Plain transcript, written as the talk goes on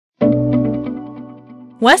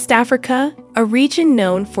West Africa, a region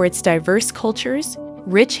known for its diverse cultures,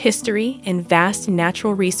 rich history, and vast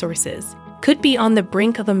natural resources, could be on the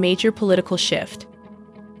brink of a major political shift.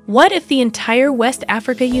 What if the entire West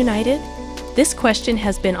Africa united? This question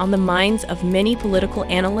has been on the minds of many political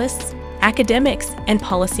analysts, academics, and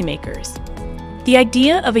policymakers. The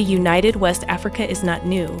idea of a united West Africa is not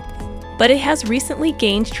new, but it has recently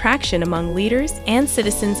gained traction among leaders and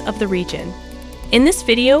citizens of the region. In this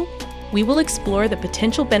video, we will explore the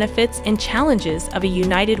potential benefits and challenges of a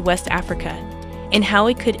united West Africa and how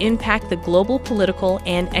it could impact the global political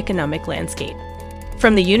and economic landscape.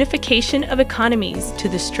 From the unification of economies to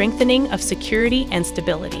the strengthening of security and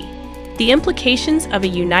stability, the implications of a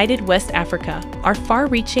united West Africa are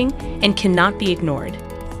far-reaching and cannot be ignored.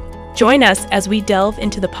 Join us as we delve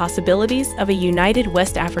into the possibilities of a united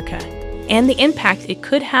West Africa and the impact it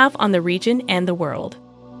could have on the region and the world.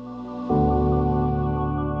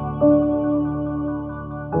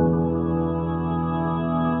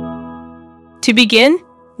 To begin,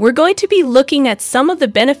 we're going to be looking at some of the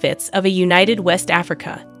benefits of a united West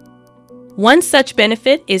Africa. One such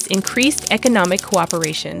benefit is increased economic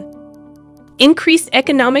cooperation. Increased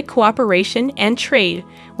economic cooperation and trade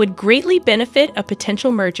would greatly benefit a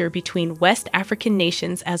potential merger between West African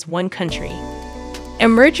nations as one country. A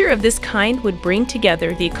merger of this kind would bring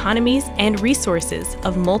together the economies and resources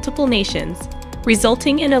of multiple nations,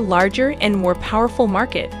 resulting in a larger and more powerful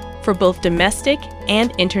market for both domestic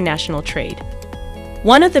and international trade.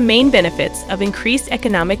 One of the main benefits of increased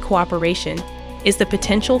economic cooperation is the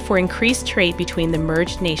potential for increased trade between the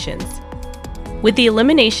merged nations. With the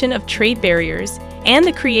elimination of trade barriers and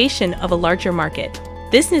the creation of a larger market,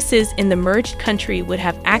 businesses in the merged country would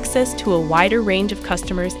have access to a wider range of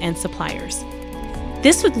customers and suppliers.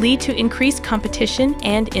 This would lead to increased competition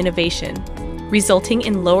and innovation, resulting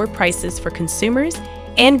in lower prices for consumers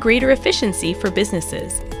and greater efficiency for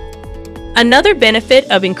businesses. Another benefit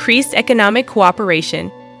of increased economic cooperation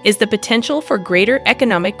is the potential for greater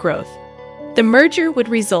economic growth. The merger would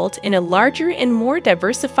result in a larger and more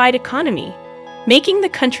diversified economy, making the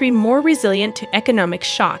country more resilient to economic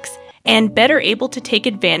shocks and better able to take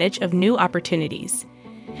advantage of new opportunities.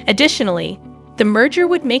 Additionally, the merger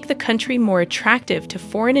would make the country more attractive to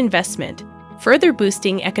foreign investment, further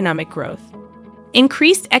boosting economic growth.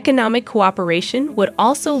 Increased economic cooperation would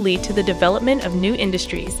also lead to the development of new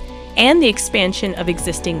industries and the expansion of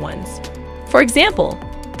existing ones. For example,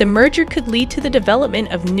 the merger could lead to the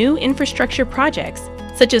development of new infrastructure projects,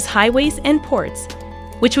 such as highways and ports,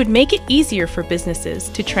 which would make it easier for businesses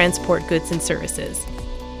to transport goods and services.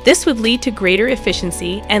 This would lead to greater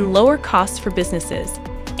efficiency and lower costs for businesses,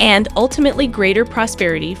 and ultimately greater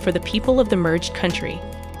prosperity for the people of the merged country.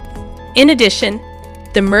 In addition,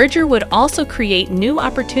 the merger would also create new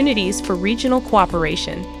opportunities for regional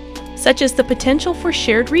cooperation, such as the potential for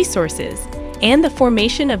shared resources and the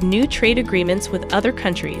formation of new trade agreements with other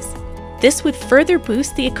countries. This would further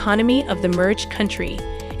boost the economy of the merged country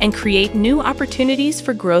and create new opportunities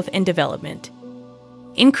for growth and development.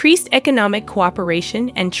 Increased economic cooperation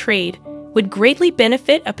and trade would greatly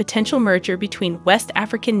benefit a potential merger between West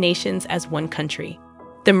African nations as one country.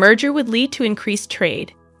 The merger would lead to increased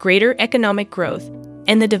trade, greater economic growth,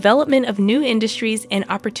 and the development of new industries and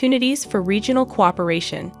opportunities for regional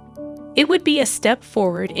cooperation. It would be a step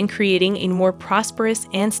forward in creating a more prosperous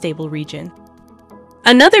and stable region.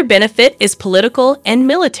 Another benefit is political and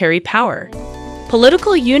military power.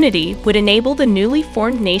 Political unity would enable the newly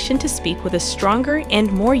formed nation to speak with a stronger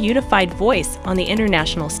and more unified voice on the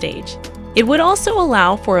international stage. It would also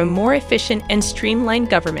allow for a more efficient and streamlined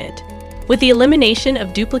government, with the elimination of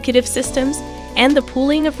duplicative systems and the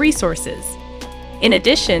pooling of resources. In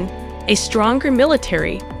addition, a stronger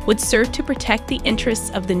military would serve to protect the interests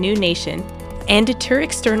of the new nation and deter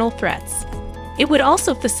external threats. It would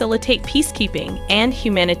also facilitate peacekeeping and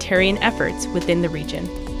humanitarian efforts within the region.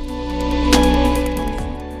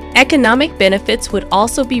 Economic benefits would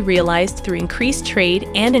also be realized through increased trade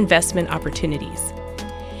and investment opportunities.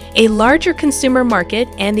 A larger consumer market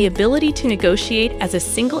and the ability to negotiate as a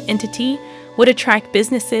single entity would attract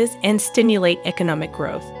businesses and stimulate economic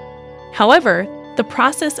growth. However, the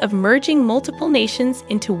process of merging multiple nations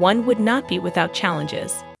into one would not be without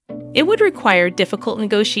challenges. It would require difficult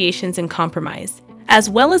negotiations and compromise, as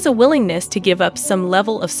well as a willingness to give up some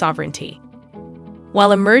level of sovereignty.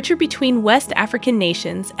 While a merger between West African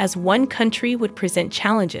nations as one country would present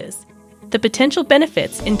challenges, the potential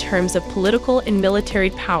benefits in terms of political and military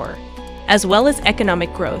power, as well as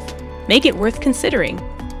economic growth, make it worth considering.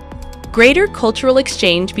 Greater cultural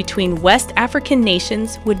exchange between West African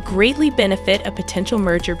nations would greatly benefit a potential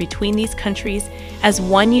merger between these countries as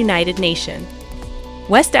one united nation.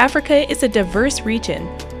 West Africa is a diverse region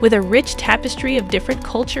with a rich tapestry of different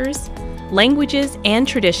cultures, languages, and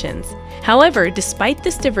traditions. However, despite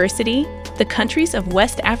this diversity, the countries of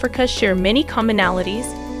West Africa share many commonalities,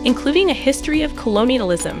 including a history of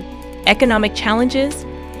colonialism, economic challenges,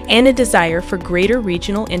 and a desire for greater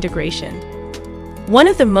regional integration. One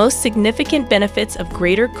of the most significant benefits of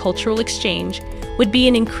greater cultural exchange would be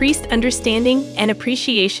an increased understanding and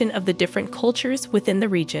appreciation of the different cultures within the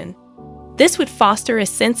region. This would foster a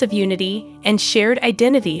sense of unity and shared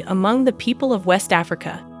identity among the people of West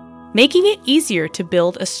Africa, making it easier to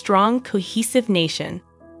build a strong, cohesive nation.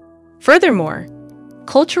 Furthermore,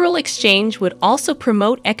 cultural exchange would also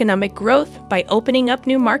promote economic growth by opening up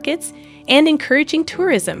new markets and encouraging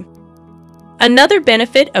tourism. Another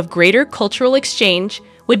benefit of greater cultural exchange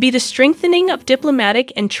would be the strengthening of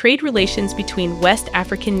diplomatic and trade relations between West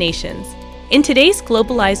African nations. In today's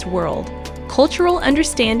globalized world, cultural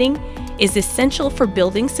understanding is essential for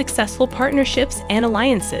building successful partnerships and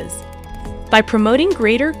alliances. By promoting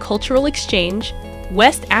greater cultural exchange,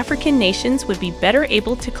 West African nations would be better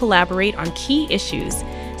able to collaborate on key issues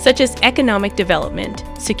such as economic development,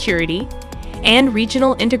 security, and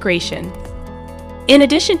regional integration. In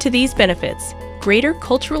addition to these benefits, greater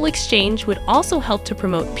cultural exchange would also help to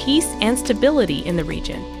promote peace and stability in the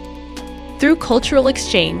region. Through cultural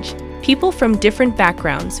exchange, people from different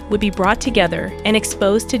backgrounds would be brought together and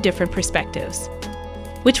exposed to different perspectives,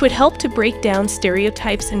 which would help to break down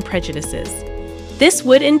stereotypes and prejudices. This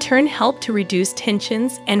would in turn help to reduce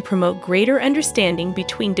tensions and promote greater understanding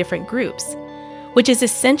between different groups, which is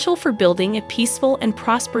essential for building a peaceful and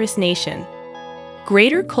prosperous nation.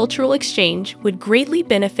 Greater cultural exchange would greatly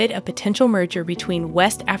benefit a potential merger between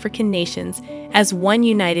West African nations as one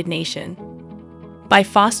united nation. By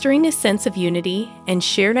fostering a sense of unity and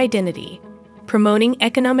shared identity, promoting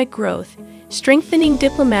economic growth, strengthening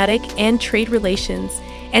diplomatic and trade relations,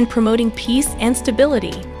 and promoting peace and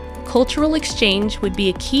stability, cultural exchange would be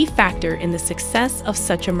a key factor in the success of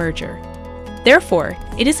such a merger. Therefore,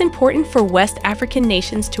 it is important for West African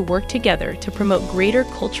nations to work together to promote greater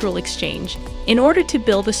cultural exchange in order to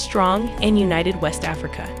build a strong and united West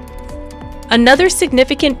Africa. Another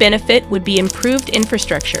significant benefit would be improved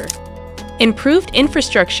infrastructure. Improved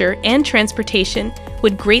infrastructure and transportation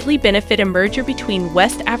would greatly benefit a merger between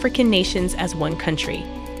West African nations as one country.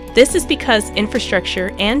 This is because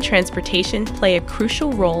infrastructure and transportation play a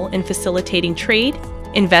crucial role in facilitating trade,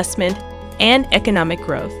 investment, and economic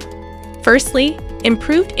growth. Firstly,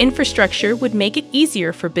 improved infrastructure would make it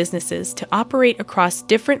easier for businesses to operate across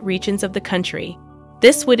different regions of the country.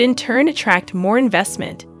 This would in turn attract more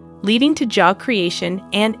investment, leading to job creation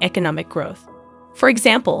and economic growth. For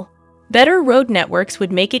example, better road networks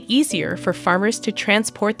would make it easier for farmers to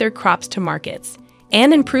transport their crops to markets,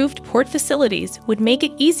 and improved port facilities would make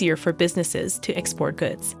it easier for businesses to export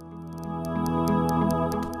goods.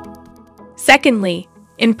 Secondly,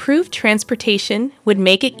 improved transportation would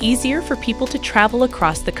make it easier for people to travel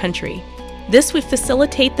across the country. This would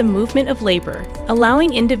facilitate the movement of labor,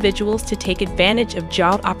 allowing individuals to take advantage of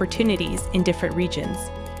job opportunities in different regions.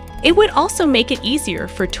 It would also make it easier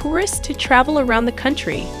for tourists to travel around the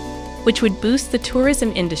country, which would boost the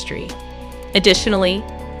tourism industry. Additionally,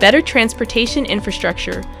 better transportation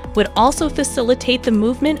infrastructure would also facilitate the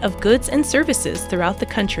movement of goods and services throughout the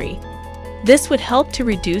country. This would help to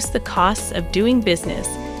reduce the costs of doing business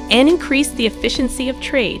and increase the efficiency of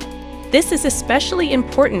trade. This is especially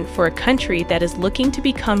important for a country that is looking to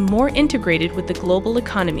become more integrated with the global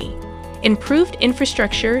economy. Improved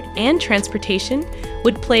infrastructure and transportation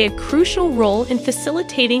would play a crucial role in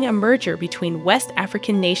facilitating a merger between West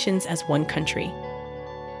African nations as one country.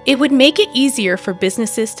 It would make it easier for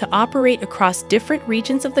businesses to operate across different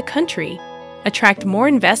regions of the country, attract more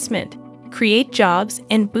investment, create jobs,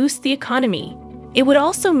 and boost the economy. It would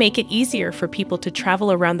also make it easier for people to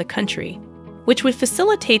travel around the country, which would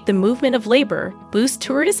facilitate the movement of labor, boost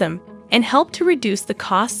tourism, and help to reduce the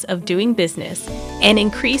costs of doing business and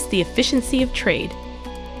increase the efficiency of trade.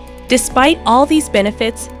 Despite all these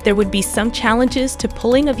benefits, there would be some challenges to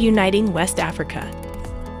pulling of uniting West Africa.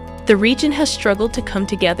 The region has struggled to come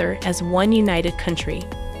together as one united country.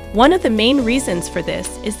 One of the main reasons for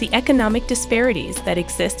this is the economic disparities that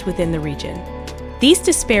exist within the region. These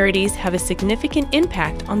disparities have a significant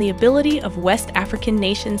impact on the ability of West African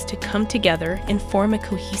nations to come together and form a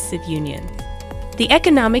cohesive union. The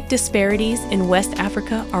economic disparities in West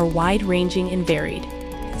Africa are wide-ranging and varied.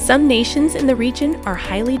 Some nations in the region are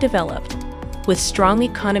highly developed, with strong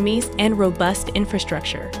economies and robust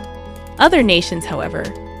infrastructure. Other nations, however,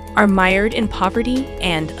 are mired in poverty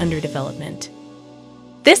and underdevelopment.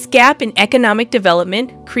 This gap in economic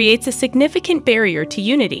development creates a significant barrier to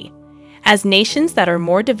unity. as nations that are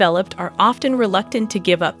more developed are often reluctant to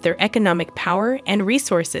give up their economic power and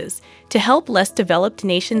resources to help less developed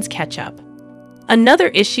nations catch up. Another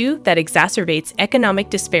issue that exacerbates economic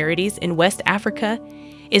disparities in West Africa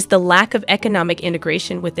is the lack of economic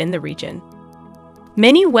integration within the region.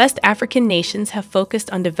 Many West African nations have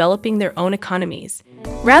focused on developing their own economies,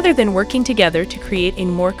 rather than working together to create a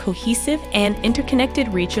more cohesive and interconnected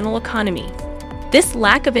regional economy. This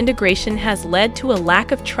lack of integration has led to a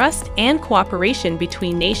lack of trust and cooperation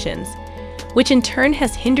between nations, which in turn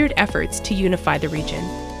has hindered efforts to unify the region.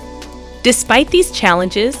 Despite these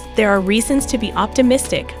challenges, there are reasons to be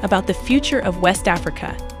optimistic about the future of West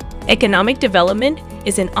Africa. Economic development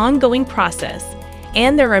is an ongoing process,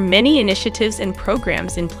 and there are many initiatives and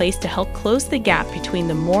programs in place to help close the gap between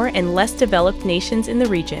the more and less developed nations in the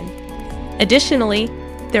region. Additionally,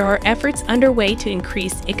 there are efforts underway to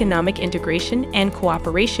increase economic integration and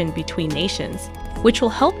cooperation between nations, which will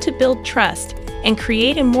help to build trust and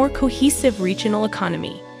create a more cohesive regional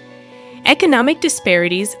economy. Economic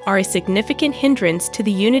disparities are a significant hindrance to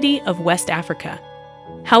the unity of West Africa.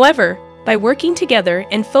 However, by working together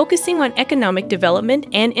and focusing on economic development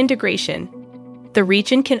and integration, the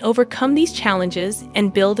region can overcome these challenges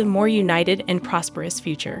and build a more united and prosperous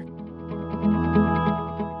future.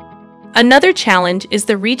 Another challenge is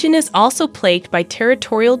the region is also plagued by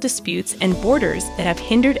territorial disputes and borders that have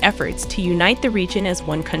hindered efforts to unite the region as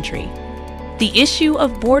one country. The issue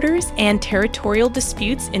of borders and territorial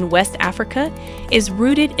disputes in West Africa is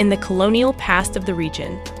rooted in the colonial past of the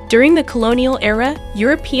region. During the colonial era,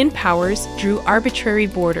 European powers drew arbitrary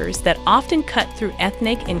borders that often cut through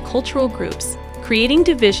ethnic and cultural groups, creating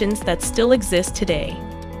divisions that still exist today.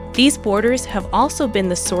 These borders have also been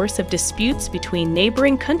the source of disputes between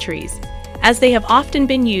neighboring countries, as they have often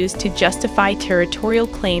been used to justify territorial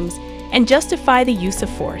claims and justify the use of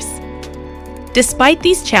force. Despite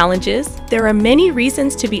these challenges, there are many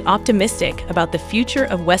reasons to be optimistic about the future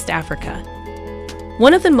of West Africa.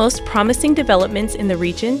 One of the most promising developments in the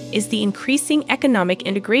region is the increasing economic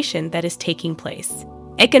integration that is taking place.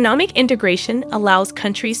 Economic integration allows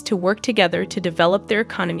countries to work together to develop their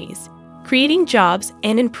economies, creating jobs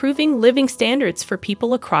and improving living standards for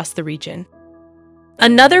people across the region.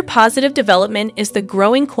 Another positive development is the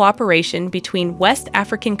growing cooperation between West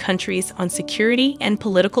African countries on security and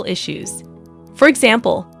political issues. For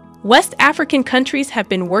example, West African countries have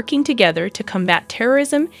been working together to combat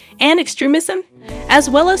terrorism and extremism, as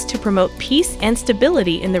well as to promote peace and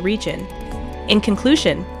stability in the region. In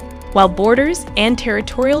conclusion, while borders and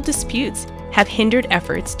territorial disputes have hindered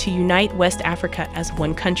efforts to unite West Africa as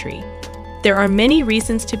one country, there are many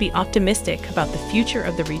reasons to be optimistic about the future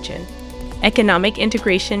of the region. Economic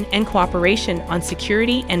integration and cooperation on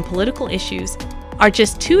security and political issues are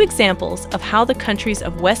just two examples of how the countries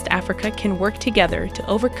of West Africa can work together to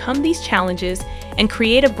overcome these challenges and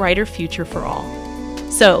create a brighter future for all.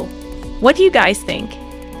 So, what do you guys think?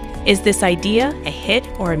 Is this idea a hit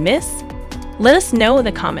or a miss? Let us know in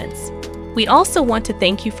the comments. We also want to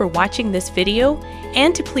thank you for watching this video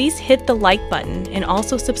and to please hit the like button and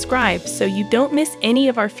also subscribe so you don't miss any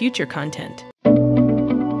of our future content.